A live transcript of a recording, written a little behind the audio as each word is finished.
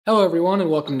Hello everyone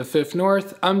and welcome to Fifth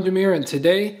North. I'm Demir and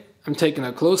today I'm taking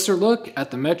a closer look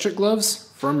at the metric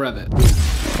gloves from REV'IT.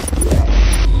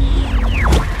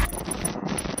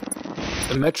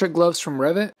 The metric gloves from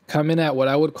REV'IT come in at what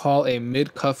I would call a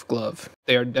mid-cuff glove.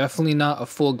 They are definitely not a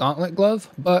full gauntlet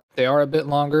glove, but they are a bit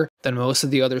longer than most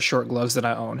of the other short gloves that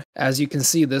I own. As you can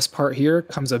see, this part here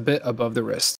comes a bit above the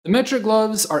wrist. The metric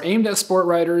gloves are aimed at sport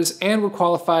riders and would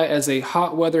qualify as a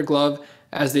hot weather glove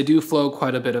as they do flow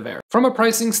quite a bit of air. From a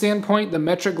pricing standpoint, the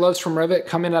metric gloves from REV'IT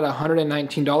come in at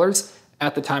 $119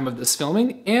 at the time of this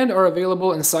filming and are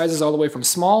available in sizes all the way from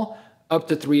small up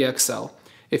to 3XL.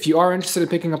 If you are interested in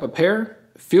picking up a pair,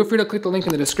 feel free to click the link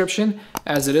in the description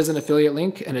as it is an affiliate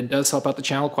link and it does help out the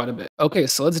channel quite a bit. Okay,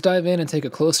 so let's dive in and take a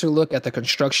closer look at the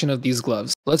construction of these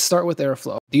gloves. Let's start with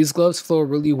airflow. These gloves flow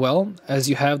really well as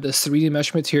you have this 3D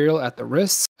mesh material at the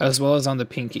wrists as well as on the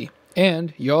pinky.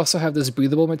 And you also have this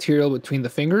breathable material between the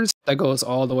fingers that goes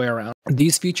all the way around.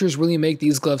 These features really make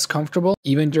these gloves comfortable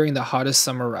even during the hottest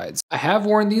summer rides. I have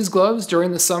worn these gloves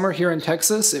during the summer here in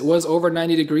Texas. It was over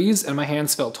 90 degrees and my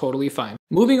hands felt totally fine.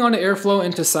 Moving on to airflow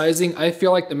and to sizing, I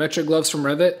feel like the metric gloves from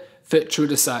REV'IT fit true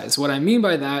to size. What I mean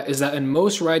by that is that in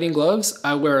most riding gloves,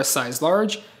 I wear a size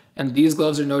large, and these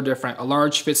gloves are no different. A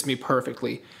large fits me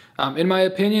perfectly. In my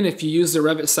opinion, if you use the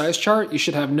REV'IT size chart, you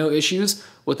should have no issues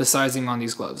with the sizing on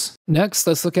these gloves. Next,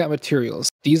 let's look at materials.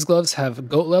 These gloves have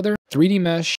goat leather, 3D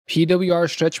mesh, PWR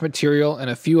stretch material, and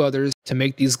a few others to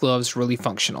make these gloves really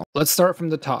functional. Let's start from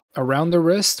the top. Around the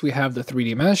wrist, we have the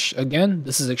 3D mesh. Again,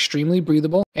 this is extremely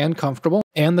breathable and comfortable,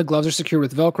 and the gloves are secured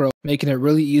with Velcro, making it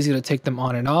really easy to take them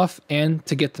on and off and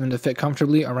to get them to fit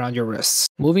comfortably around your wrists.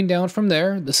 Moving down from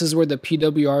there, this is where the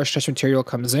PWR stretch material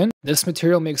comes in. This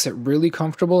material makes it really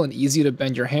comfortable and easy to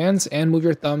bend your hands and move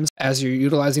your thumbs as you're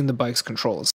utilizing the bike's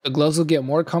controls. The gloves will get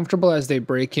more comfortable as they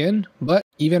break in, but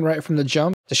even right from the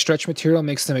jump, the stretch material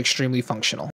makes them extremely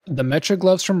functional. The metric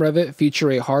gloves from REV'IT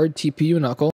feature a hard TPU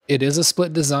knuckle. It is a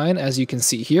split design as you can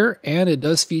see here, and it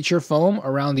does feature foam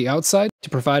around the outside to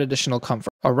provide additional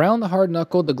comfort. Around the hard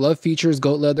knuckle, the glove features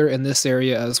goat leather in this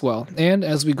area as well. And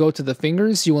as we go to the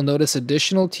fingers, you will notice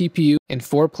additional TPU in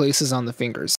 4 places on the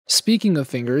fingers. Speaking of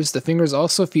fingers, the fingers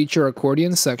also feature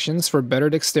accordion sections for better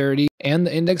dexterity, and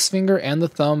the index finger and the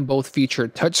thumb both feature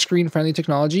touchscreen friendly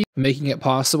technology, making it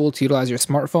possible to utilize your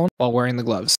smartphone while wearing the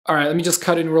gloves. Alright, let me just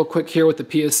cut in real quick here with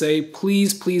the PSA.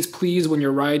 Please, please, please, when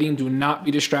you're riding, do not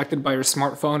be distracted by your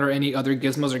smartphone or any other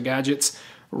gizmos or gadgets.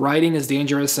 Riding is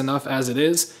dangerous enough as it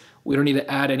is. We don't need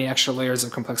to add any extra layers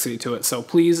of complexity to it. So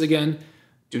please, again,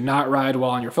 do not ride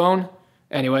while on your phone.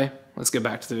 Anyway, let's get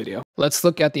back to the video. Let's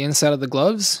look at the inside of the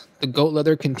gloves. The goat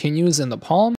leather continues in the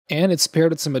palm, and it's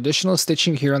paired with some additional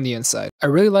stitching here on the inside. I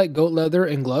really like goat leather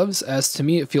in gloves as to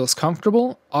me it feels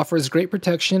comfortable, offers great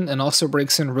protection, and also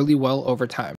breaks in really well over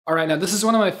time. Alright, now this is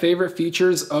one of my favorite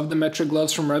features of the metric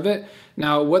gloves from REV'IT.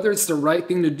 Now, whether it's the right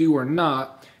thing to do or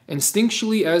not,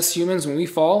 instinctually as humans when we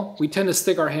fall, we tend to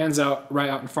stick our hands out right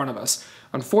out in front of us.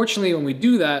 Unfortunately, when we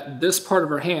do that, this part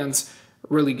of our hands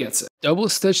really gets it. Double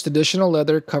stitched additional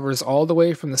leather covers all the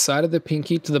way from the side of the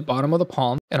pinky to the bottom of the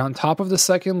palm, and on top of the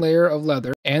second layer of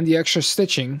leather and the extra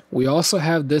stitching, we also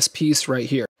have this piece right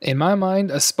here. In my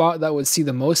mind, a spot that would see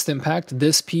the most impact,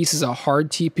 this piece is a hard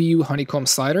TPU honeycomb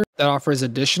slider that offers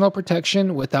additional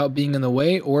protection without being in the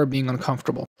way or being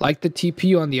uncomfortable. Like the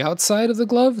TPU on the outside of the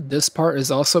glove, this part is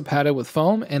also padded with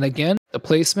foam, and again, the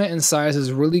placement and size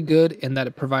is really good in that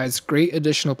it provides great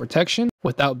additional protection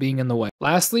without being in the way.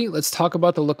 Lastly, let's talk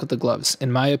about the look of the gloves.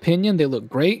 In my opinion, they look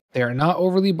great, they are not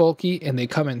overly bulky, and they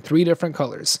come in 3 different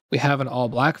colors. We have an all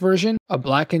black version, a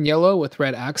black and yellow with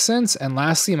red accents, and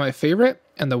lastly, my favorite,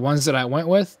 and the ones that I went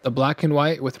with, the black and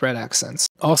white with red accents.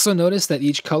 Also notice that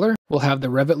each color will have the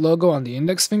REV'IT logo on the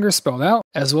index finger spelled out,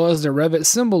 as well as the REV'IT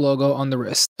symbol logo on the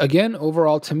wrist. Again,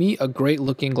 overall to me, a great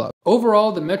looking glove.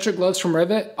 Overall, the metric gloves from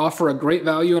REV'IT offer a great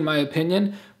value in my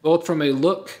opinion, both from a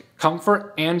look,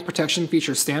 comfort, and protection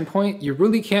feature standpoint. You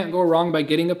really can't go wrong by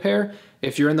getting a pair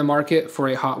if you're in the market for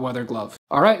a hot weather glove.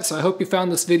 Alright, so I hope you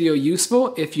found this video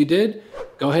useful. If you did,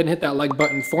 go ahead and hit that like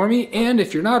button for me, and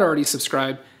if you're not already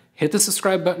subscribed, hit the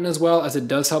subscribe button as well, as it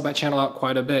does help my channel out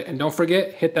quite a bit. And don't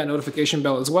forget, hit that notification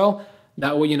bell as well.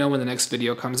 That way you know when the next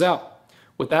video comes out.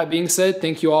 With that being said,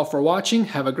 thank you all for watching.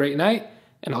 Have a great night,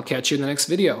 and I'll catch you in the next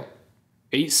video.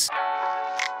 Peace.